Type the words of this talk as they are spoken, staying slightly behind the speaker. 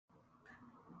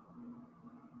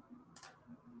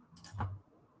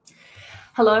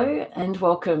Hello and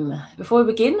welcome. Before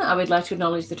we begin, I would like to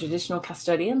acknowledge the traditional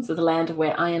custodians of the land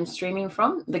where I am streaming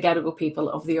from, the Gadigal people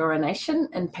of the Eora Nation,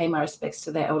 and pay my respects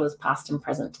to their elders past and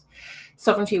present.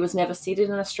 Sovereignty was never ceded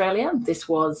in Australia. This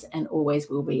was and always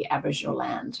will be Aboriginal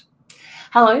land.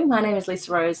 Hello, my name is Lisa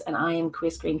Rose and I am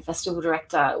Queer Screen Festival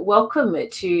Director. Welcome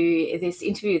to this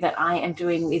interview that I am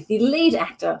doing with the lead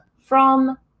actor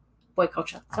from Boy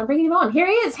Culture. So I'm bringing him on. Here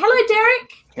he is. Hello,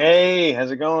 Derek. Hey,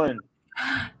 how's it going?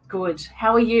 Good.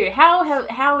 How are you?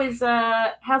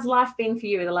 How's life been for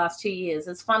you the last 2 years?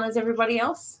 As fun as everybody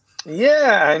else?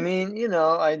 Yeah, I mean,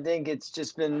 I think it's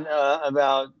just been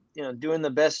about, doing the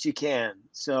best you can.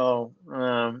 So,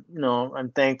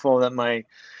 I'm thankful that my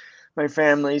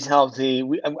family's healthy.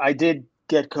 I did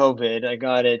get COVID. I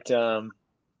got it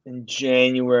in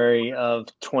January of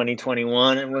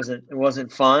 2021. It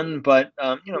wasn't fun, but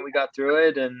we got through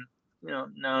it, and now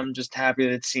I'm just happy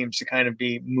that it seems to kind of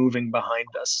be moving behind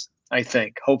us, I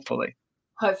think, hopefully.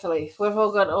 Hopefully. We've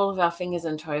all got all of our fingers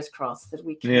and toes crossed that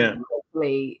we can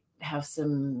hopefully have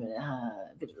some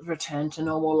return to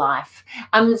normal life.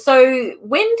 So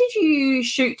when did you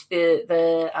shoot this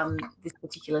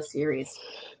particular series?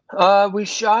 We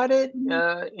shot it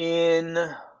in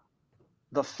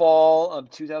the fall of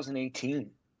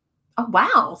 2018. Oh,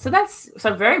 wow. So that's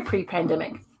very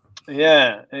pre-pandemic.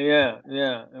 Yeah,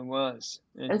 it was.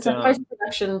 And so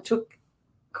post-production took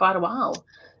quite a while.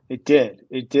 It did.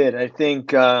 I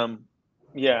think, I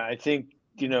think,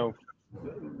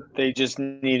 they just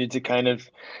needed to kind of,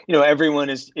 everyone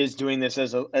is doing this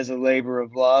as a labor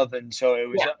of love. And so it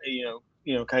was,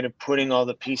 kind of putting all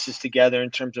the pieces together in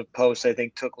terms of post, I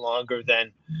think took longer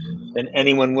than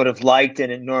anyone would have liked,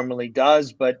 and it normally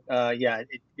does. But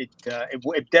it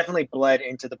definitely bled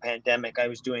into the pandemic. I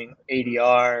was doing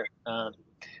ADR, I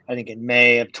think in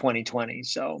May of 2020.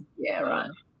 So yeah, right.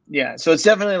 So it's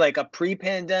definitely like a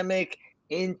pre-pandemic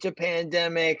into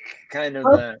pandemic kind of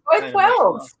both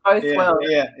worlds.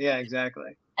 Yeah,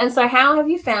 exactly. And so how have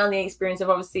you found the experience of,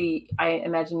 obviously, I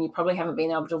imagine you probably haven't been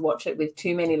able to watch it with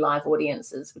too many live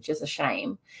audiences, which is a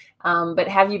shame. But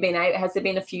has there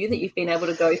been a few that you've been able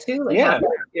to go to? How's that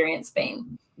experience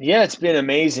been? Yeah, it's been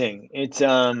amazing. It's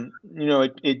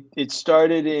it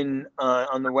started in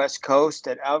on the West Coast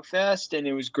at Outfest, and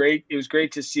it was great. It was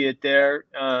great to see it there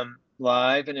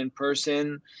live and in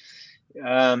person.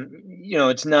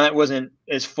 It wasn't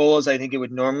as full as I think it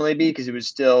would normally be, because it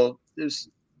was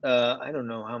I don't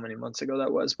know how many months ago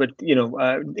that was, but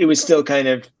it was still kind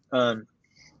of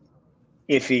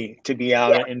iffy to be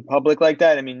out in public like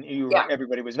that. I mean,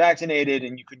 everybody was vaccinated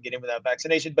and you couldn't get in without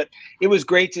vaccination, but it was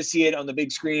great to see it on the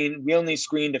big screen. We only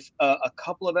screened a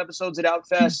couple of episodes at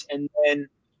Outfest, and then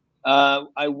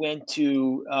I went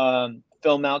to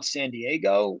Film Out San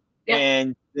Diego,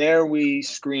 and there we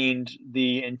screened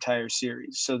the entire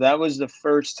series. So that was the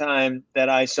first time that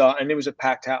I saw, and it was a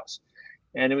packed house.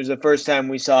 And it was the first time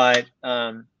we saw it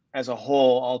as a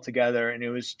whole all together, and it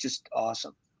was just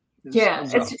awesome.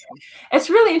 It's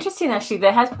really interesting, actually.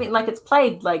 There has been, it's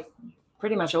played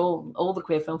pretty much all the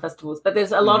queer film festivals, but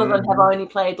there's a lot of them have only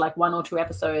played 1 or 2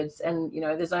 episodes, and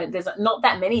there's not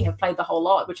that many have played the whole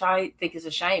lot, which I think is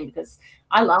a shame, because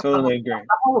I love the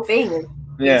whole thing. One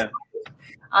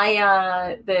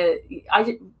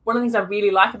of the things I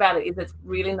really like about it is it's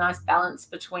really nice balance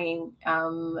between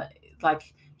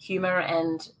humor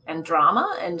and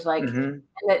drama, and and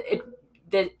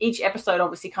that each episode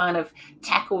obviously kind of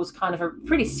tackles kind of a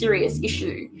pretty serious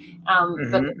issue,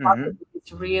 but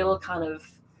it's real kind of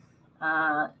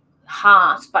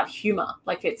heart, but humor.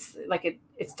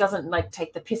 It doesn't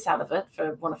take the piss out of it,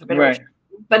 for want of a better word,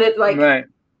 but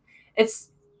it's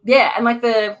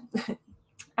and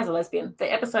as a lesbian,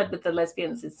 the episode with the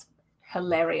lesbians is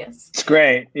hilarious. It's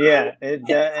great. Yeah,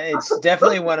 it's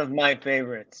definitely one of my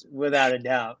favorites, without a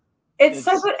doubt. It's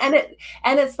so good, and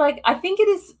it's I think it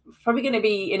is probably going to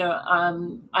be,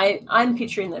 I'm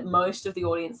picturing that most of the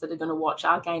audience that are going to watch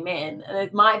are gay men, and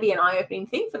it might be an eye-opening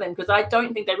thing for them, because I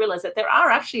don't think they realize that there are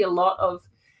actually a lot of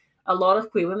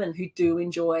queer women who do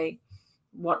enjoy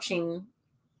watching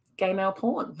gay male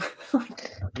porn.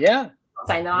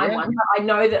 Saying that I'm one,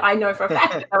 but I know for a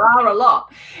fact that there are a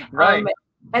lot. Right.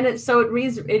 And it was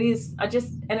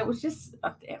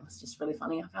just really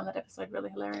funny. I found that episode really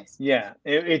hilarious. Yeah,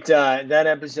 that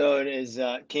episode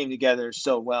came together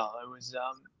so well.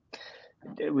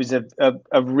 It was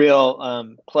a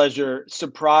real pleasure,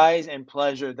 surprise and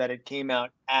pleasure that it came out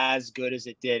as good as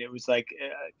it did. It was I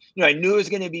knew it was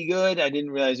going to be good. I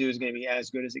didn't realize it was going to be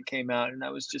as good as it came out, and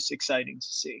that was just exciting to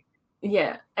see.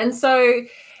 Yeah, and so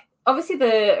obviously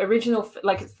the original,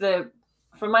 it's the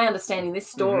from my understanding, this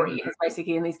story has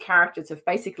basically, and these characters have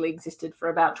basically existed for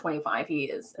about 25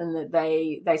 years, and that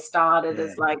they started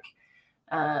as like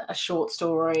a short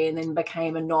story, and then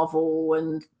became a novel,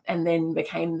 and then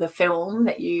became the film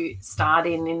that you starred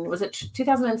in was it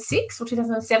 2006 or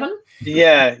 2007?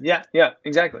 Yeah,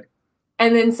 exactly.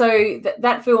 And then so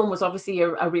that film was obviously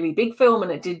a really big film,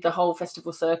 and it did the whole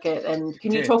festival circuit. And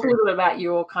can you talk a little bit about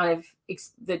your kind of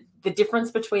the difference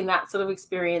between that sort of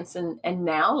experience and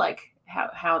now, like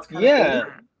how it's kind of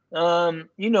been?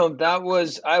 You know,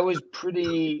 I was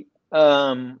pretty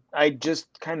I just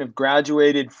kind of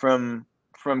graduated from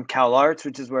Cal Arts,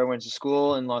 which is where I went to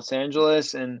school in Los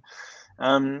Angeles, and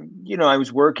you know, I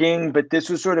was working, but this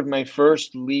was sort of my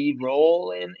first lead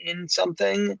role in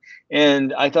something,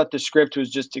 and I thought the script was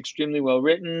just extremely well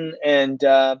written, and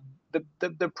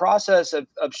the process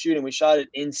of shooting, we shot it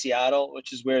in Seattle,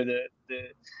 which is where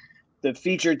the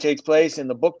feature takes place and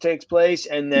the book takes place,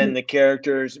 and then the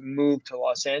characters move to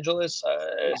Los Angeles,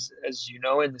 as you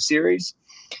know, in the series.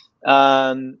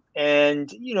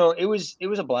 And you know, it was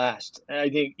a blast. And I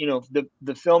think, you know,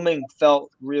 the filming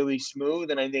felt really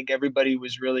smooth, and I think everybody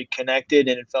was really connected,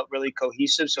 and it felt really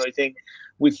cohesive. So I think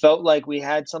we felt like we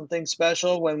had something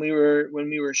special when we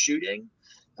were shooting.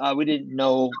 We didn't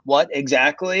know what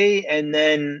exactly, and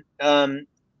then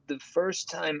the first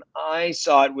time I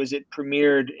saw it was it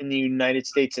premiered in the United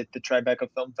States at the Tribeca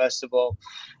Film Festival,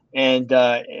 and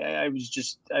I was,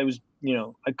 you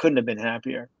know, I couldn't have been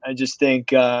happier. I just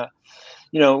think,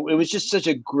 you know, it was just such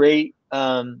a great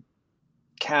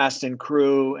cast and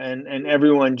crew, and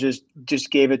everyone just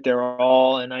gave it their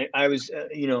all, and I was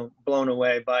you know, blown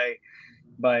away by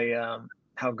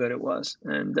how good it was.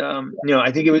 And you know,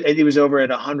 I think it was over at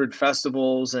 100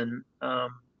 festivals, and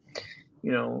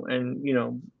you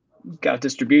know, got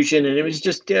distribution, and it was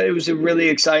just it was a really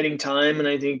exciting time. And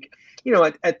I think, you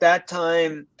know, at that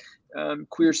time,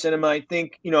 queer cinema, I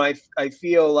think, you know, I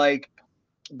feel like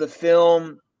the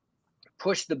film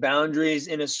pushed the boundaries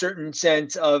in a certain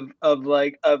sense of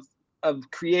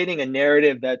creating a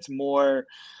narrative that's more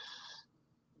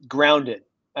grounded,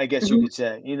 I guess you could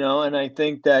say, you know. And I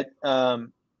think that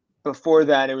before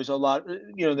that, it was a lot,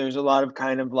 you know, there's a lot of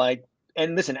kind of like,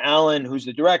 and listen, Alan, who's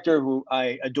the director, who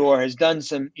I adore, has done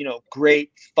some, you know, great,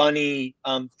 funny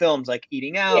films like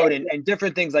Eating Out and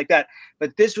different things like that.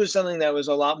 But this was something that was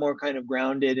a lot more kind of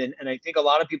grounded. And I think a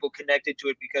lot of people connected to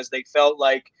it because they felt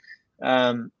like,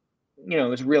 you know, it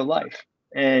was real life.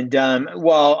 And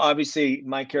while obviously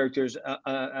my character's,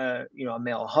 you know, a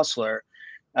male hustler,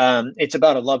 it's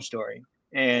about a love story.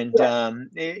 And,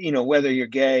 you know, whether you're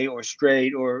gay or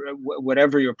straight or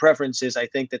whatever your preference is, I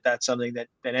think that that's something that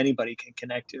anybody can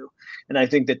connect to. And I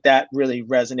think that really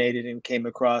resonated and came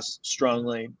across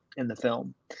strongly in the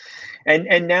film.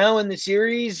 And now in the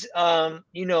series,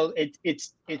 you know,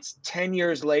 it's 10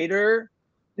 years later,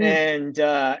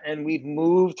 and we've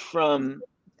moved from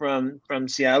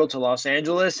Seattle to Los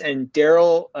Angeles, and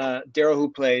Daryl, who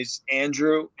plays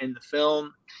Andrew in the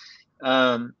film,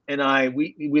 and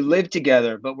we live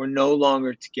together, but we're no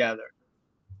longer together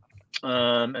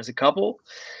as a couple.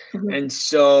 And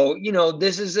so, you know,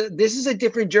 this is a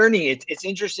different journey. It's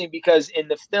interesting because in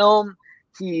the film,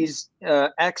 he's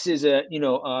X is a, you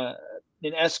know,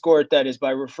 an escort that is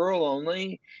by referral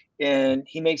only, and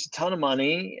he makes a ton of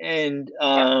money, and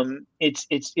it's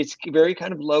very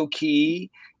kind of low key.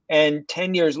 And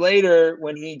 10 years later,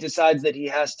 when he decides that he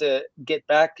has to get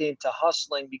back into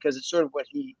hustling because it's sort of what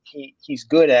he's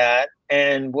good at,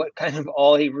 and what kind of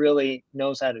all he really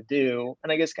knows how to do,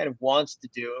 and I guess kind of wants to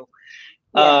do,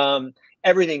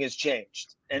 everything has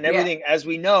changed. And everything, as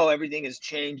we know, everything has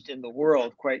changed in the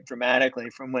world quite dramatically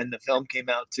from when the film came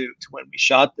out to when we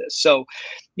shot this. So,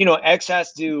 you know, X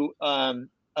has to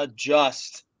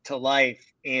adjust to life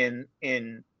in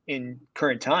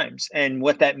current times, and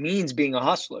what that means being a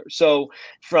hustler. So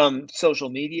from social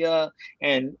media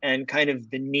and kind of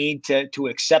the need to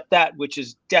accept that, which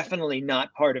is definitely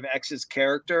not part of X's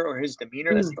character or his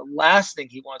demeanor. That's the last thing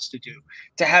he wants to do.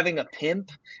 To having a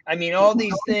pimp. I mean, all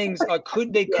these things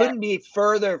couldn't be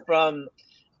further from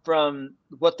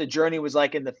what the journey was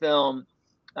like in the film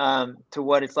to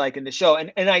what it's like in the show.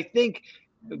 And I think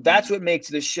that's what makes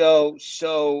the show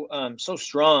so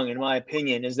strong, in my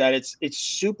opinion, is that it's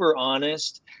super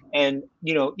honest, and,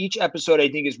 you know, each episode I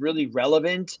think is really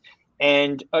relevant.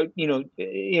 And you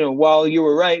know, while you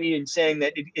were right in saying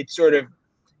that it's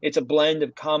a blend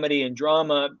of comedy and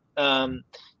drama, you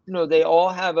know, they all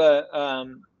have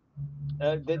the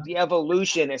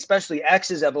evolution, especially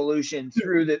X's evolution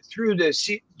through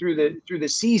the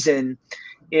season,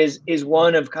 is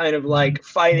one of kind of like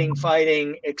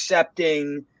fighting,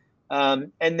 accepting,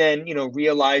 and then, you know,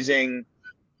 realizing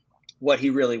what he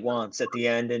really wants at the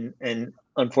end, and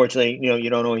unfortunately, you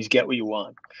don't always get what you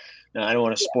want. Now, I don't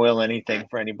want to spoil anything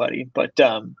for anybody, but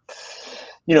I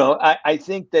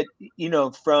think that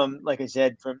from, like I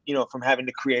said, from having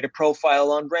to create a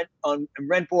profile on Rent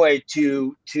Boy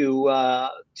to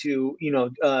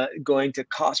going to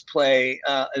cosplay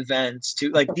events, to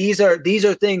like these are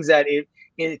things that if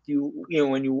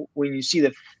when you see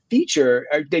the feature,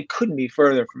 they couldn't be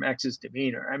further from X's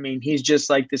demeanor. I mean, he's just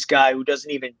like this guy who doesn't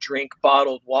even drink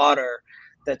bottled water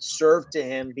that's served to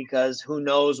him, because who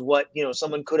knows what,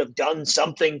 someone could have done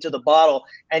something to the bottle,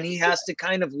 and he has to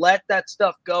kind of let that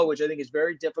stuff go, which I think is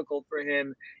very difficult for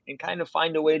him, and kind of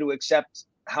find a way to accept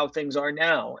how things are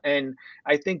now. And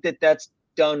I think that that's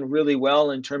done really well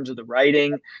in terms of the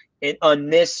writing. And on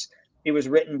this, it was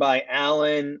written by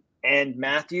Alan and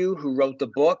Matthew, who wrote the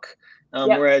book.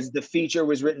 Whereas the feature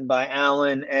was written by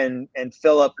Alan and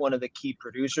Philip, one of the key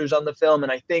producers on the film.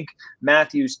 And I think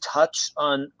Matthew's touch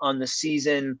on the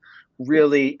season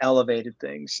really elevated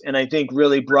things, and I think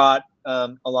really brought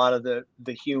a lot of the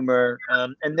humor,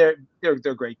 and they're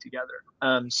great together.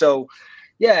 So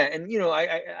yeah, and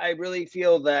I really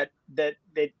feel that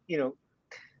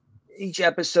each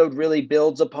episode really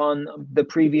builds upon the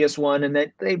previous one, and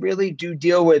that they really do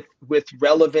deal with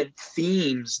relevant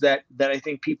themes that I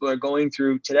think people are going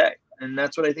through today. And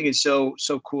that's what I think is so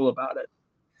cool about it.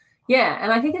 Yeah,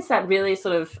 and I think it's that really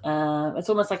sort of, it's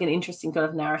almost like an interesting kind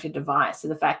of narrative device. So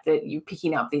the fact that you're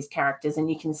picking up these characters, and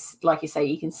you can, like you say,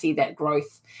 you can see that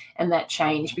growth and that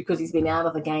change, because he's been out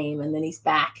of the game and then he's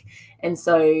back. And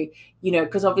so,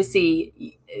 because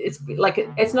obviously it's like,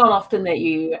 it's not often that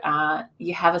you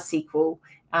have a sequel,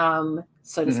 so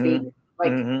to speak,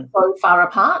 like so far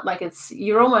apart. Like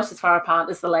you're almost as far apart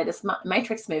as the latest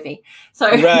Matrix movie. So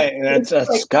right, that's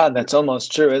like, God, that's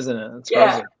almost true, isn't it? That's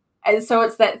crazy. And so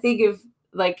it's that thing of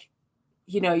like,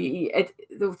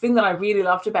 the thing that I really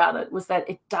loved about it was that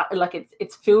it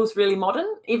feels really modern,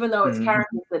 even though it's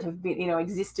characters that have been,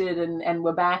 existed and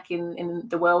were back in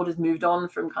the world has moved on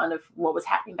from kind of what was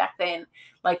happening back then.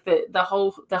 Like the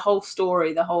whole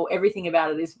story, everything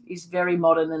about it is very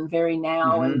modern and very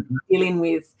now, and dealing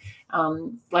with,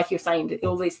 like you're saying,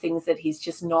 all these things that he's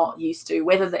just not used to,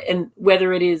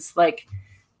 whether it is like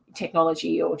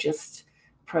technology or just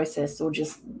process, or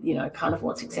just kind of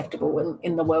what's acceptable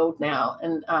in the world now.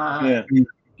 And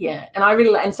and I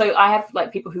really, and so I have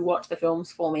like people who watch the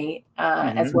films for me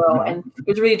as well, and it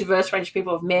was a really diverse range of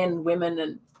people, of men,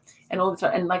 women, and all the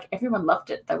time, and like everyone loved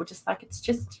it. They were just like, it's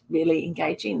just really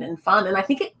engaging and fun. And I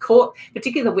think it caught,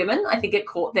 particularly the women, I think it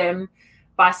caught them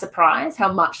by surprise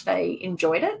how much they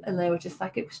enjoyed it, and they were just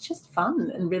like, it was just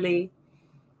fun, and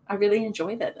I really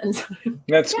enjoyed it. And so,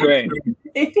 that's great.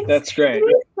 That's great.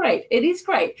 It is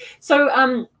great.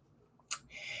 So,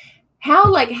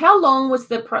 how long was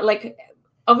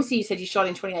obviously you said you shot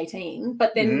in 2018,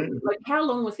 but then like how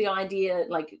long was the idea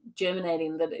like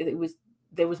germinating that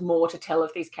there was more to tell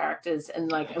of these characters,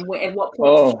 and like, and what point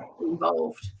was you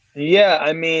involved? Yeah,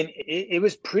 I mean, it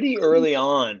was pretty early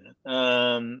on,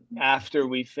 after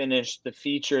we finished the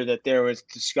feature, that there was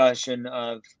discussion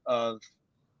of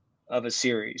a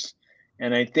series.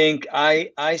 And I think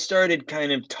I started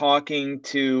kind of talking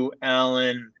to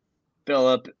Alan,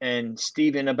 Philip, and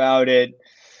Steven about it,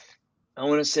 I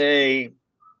want to say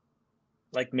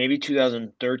like maybe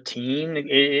 2013,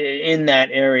 in that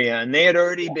area. And they had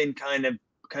already been kind of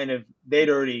they'd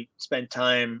already spent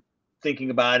time thinking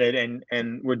about it, and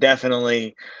were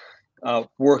definitely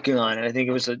working on it. I think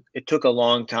it took a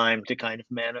long time to kind of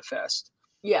manifest.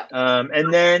 Yeah.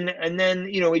 And then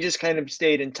we just kind of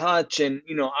stayed in touch, and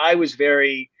I was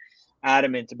very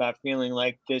adamant about feeling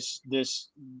like this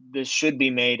should be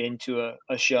made into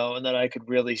a show, and that I could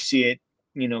really see it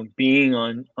being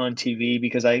on TV,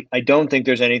 because I don't think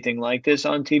there's anything like this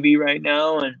on TV right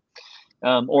now. And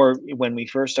or when we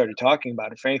first started talking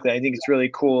about it, frankly, I think it's really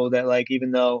cool that, like,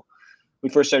 even though we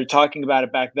first started talking about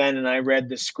it back then, and I read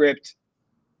the script,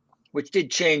 which did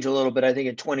change a little bit, I think,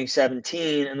 in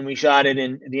 2017, and then we shot it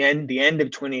in the end of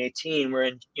 2018. We're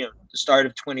in the start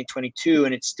of 2022,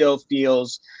 and it still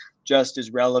feels just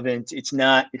as relevant. It's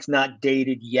not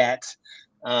dated yet,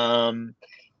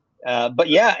 but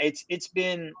yeah, it's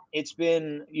been a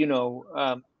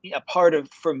part of,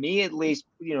 for me at least,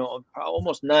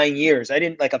 almost 9 years. I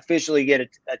didn't like officially get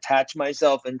attached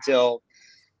myself until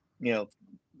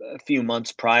a few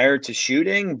months prior to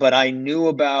shooting, but I knew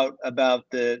about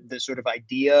the sort of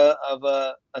idea of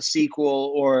a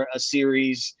sequel or a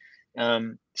series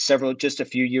just a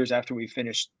few years after we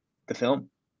finished the film.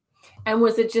 And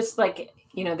was it just like,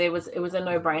 it was a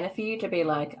no-brainer for you to be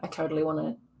like, I totally want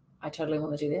to I totally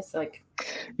want to do this. Like,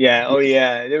 yeah, oh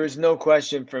yeah, there was no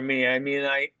question for me. I mean,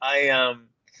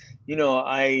 you know,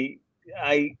 I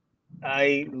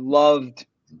loved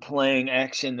playing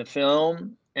X in the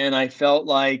film, and I felt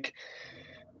like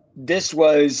this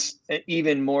was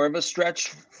even more of a stretch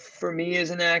for me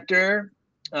as an actor,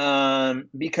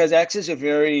 because X is a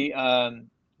very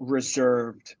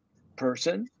reserved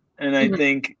person, and I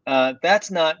think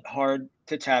that's not hard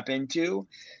to tap into.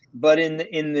 But in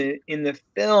the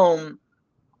film,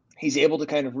 he's able to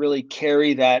kind of really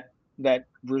carry that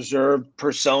reserved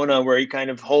persona where he kind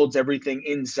of holds everything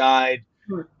inside,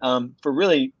 for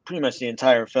really pretty much the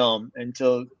entire film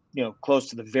until, close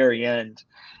to the very end.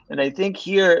 And I think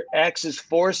here X is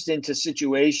forced into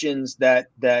situations that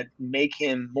make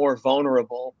him more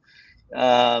vulnerable,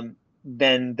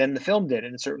 than the film did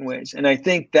in certain ways. And I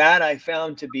think that I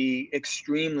found to be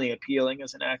extremely appealing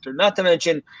as an actor. Not to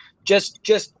mention just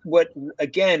what,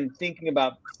 again, thinking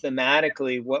about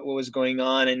thematically what was going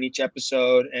on in each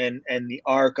episode, and the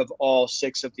arc of all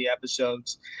 6 of the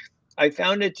episodes. I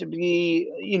found it to be,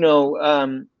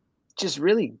 just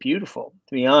really beautiful,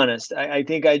 to be honest. I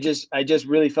think I just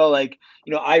really felt like,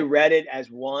 I read it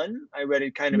as one. I read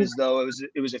it kind of as though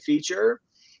it was a feature,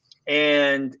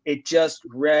 and it just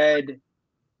read,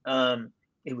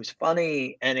 it was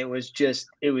funny, and it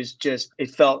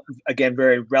felt, again,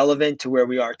 very relevant to where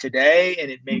we are today,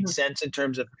 and it made sense in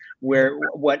terms of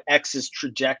what X's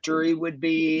trajectory would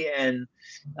be. And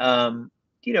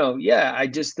yeah, I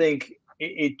just think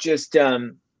it just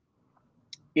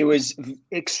it was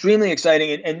extremely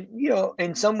exciting, and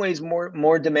in some ways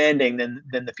more demanding than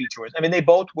the feature was. I mean, they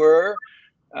both were,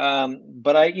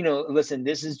 but listen,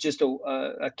 this is just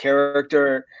a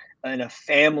character and a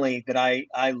family that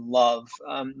I love,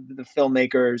 the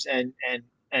filmmakers, and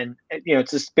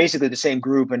it's just basically the same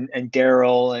group, and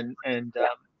Daryl,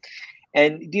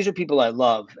 and these are people I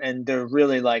love, and they're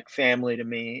really like family to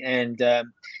me. And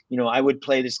I would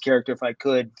play this character if I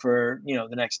could for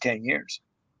the next 10 years.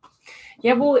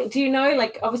 Yeah, well, do you know,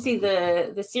 like, obviously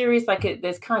the series, like,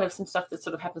 there's kind of some stuff that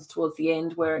sort of happens towards the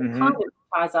end where it kind of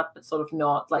ties up, but sort of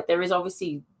not. Like, there is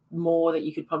obviously more that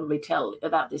you could probably tell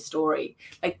about this story.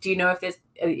 Like, do you know if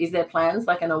is there plans,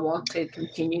 like, and I want to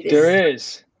continue this?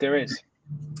 There is.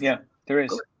 Yeah, there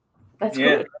is. Good. That's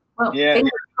good. Well,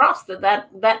 fingers crossed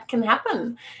that can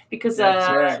happen, because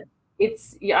right.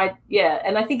 It's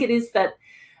and I think it is that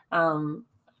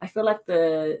I feel like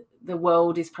the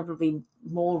world is probably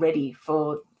more ready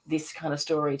for this kind of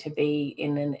story to be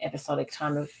in an episodic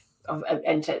time of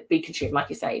and to be consumed, like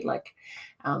you say, like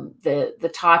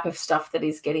the type of stuff that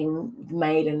is getting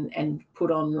made and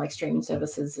put on, like, streaming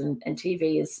services and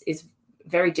TV is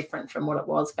very different from what it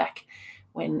was back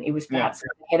when it was perhaps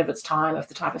ahead of its time, of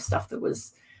the type of stuff that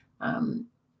was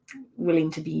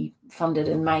willing to be funded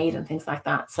and made and things like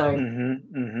that. So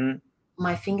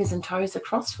my fingers and toes are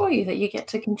crossed for you that you get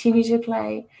to continue to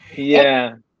play.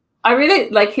 Yeah. And I really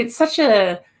like, he's such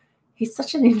an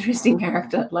interesting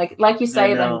character. Like you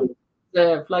say about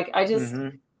him, like, I just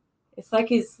it's like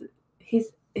he's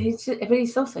just, but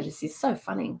he's also just, he's so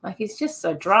funny. Like, he's just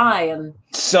so dry and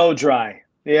so dry.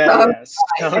 Yeah,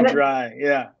 so dry.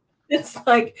 Yeah. It's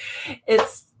like,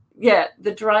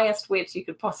 the driest wit you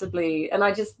could possibly, and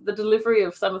the delivery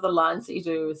of some of the lines that you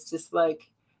do is just like,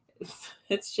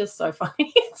 it's just so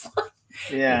funny. It's like,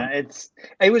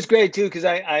 it was great too, because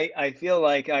I feel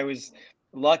like I was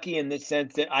lucky in the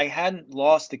sense that I hadn't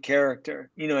lost the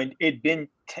character. It'd been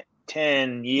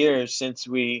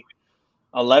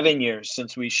 11 years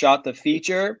since we shot the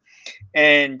feature,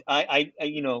 and I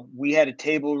we had a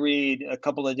table read a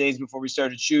couple of days before we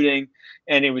started shooting,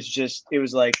 and it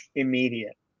was like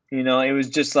immediate. It was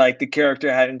just like the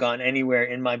character hadn't gone anywhere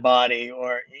in my body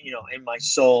or in my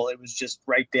soul. It was just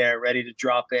right there, ready to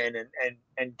drop in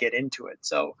and get into it.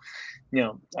 So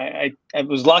I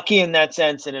was lucky in that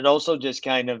sense, and it also just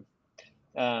kind of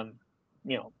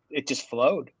it just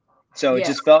flowed. So it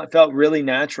just felt really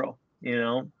natural,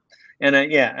 and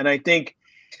I think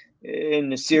in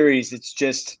the series it's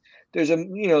just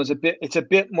it's a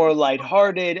bit more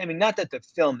lighthearted. I mean, not that the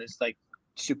film is like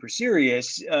super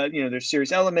serious, there's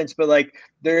serious elements, but like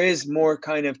there is more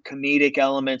kind of comedic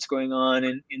elements going on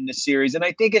in the series, and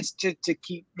I think it's to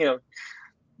keep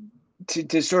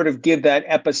to sort of give that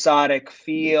episodic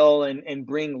feel and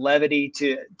bring levity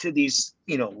to these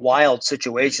wild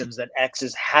situations that X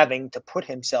is having to put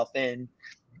himself in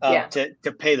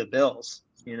to pay the bills.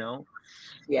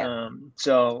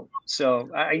 So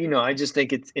I just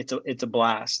think it's a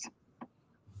blast.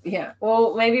 Yeah.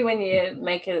 Well, maybe when you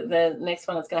make it the next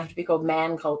one, it's going to have to be called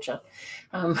Man Culture.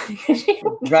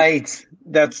 Right.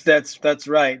 That's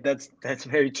right. That's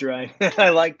very true. I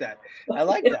like that. I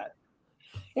like that.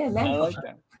 Yeah, man I like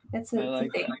culture. that. I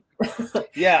like that.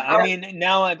 Yeah. I mean,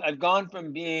 now I've gone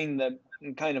from being the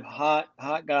kind of hot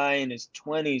guy in his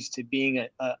 20s to being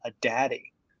a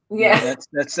daddy. Yeah. You know,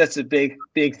 that's a big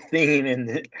theme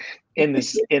in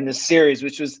the series,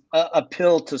 which was a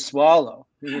pill to swallow,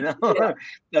 you know.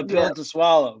 A pill to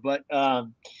swallow, but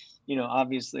you know,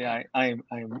 obviously I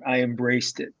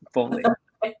embraced it fully.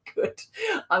 Good.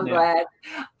 I'm glad.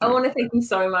 I want to thank you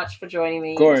so much for joining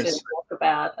me to talk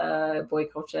about boy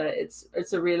culture.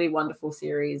 It's a really wonderful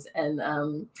series, and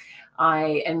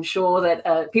I am sure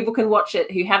that people can watch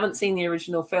it who haven't seen the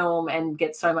original film and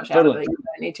get so much out of it. You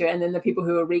don't need to. And then the people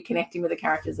who are reconnecting with the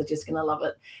characters are just going to love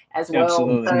it as well.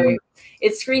 Absolutely. So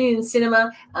it's screening in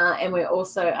cinema, and we're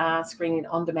also screening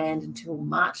on demand until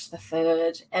March the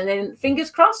 3rd. And then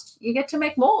fingers crossed, you get to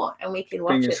make more, and we can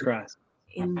watch it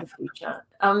in the future.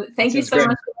 Thank you so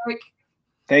much, Derek.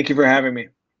 Thank you for having me.